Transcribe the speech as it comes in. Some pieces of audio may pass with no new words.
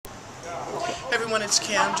Everyone, it's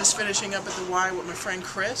Kim, just finishing up at the Y with my friend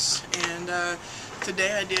Chris, and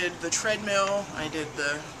today I did the treadmill, I did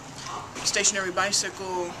the stationary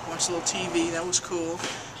bicycle, watched a little TV, that was cool.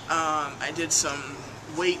 I did some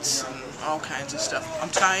weights and all kinds of stuff. I'm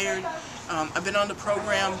tired. I've been on the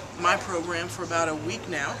program, my program, for about a week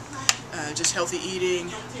now. Just healthy eating,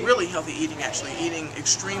 really healthy eating actually, eating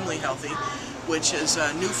extremely healthy, which is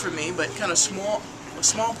new for me, but kind of small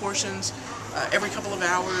portions every couple of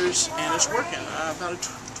hours, and it's working. About a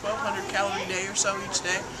 1,200 calorie day or so each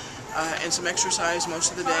day, and some exercise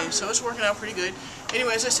most of the day, so it's working out pretty good.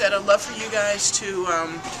 Anyway, as I said, I'd love for you guys to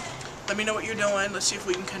let me know what you're doing. Let's see if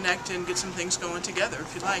we can connect and get some things going together,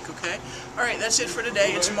 if you'd like, okay? Alright, that's it for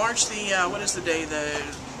today. It's March the, what is the day? The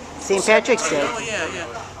St. Patrick's Day. Oh, yeah.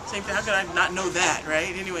 How could I not know that,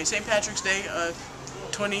 right? Anyway, St. Patrick's Day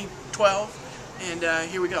 2012, and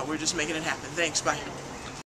here we go. We're just making it happen. Thanks, bye.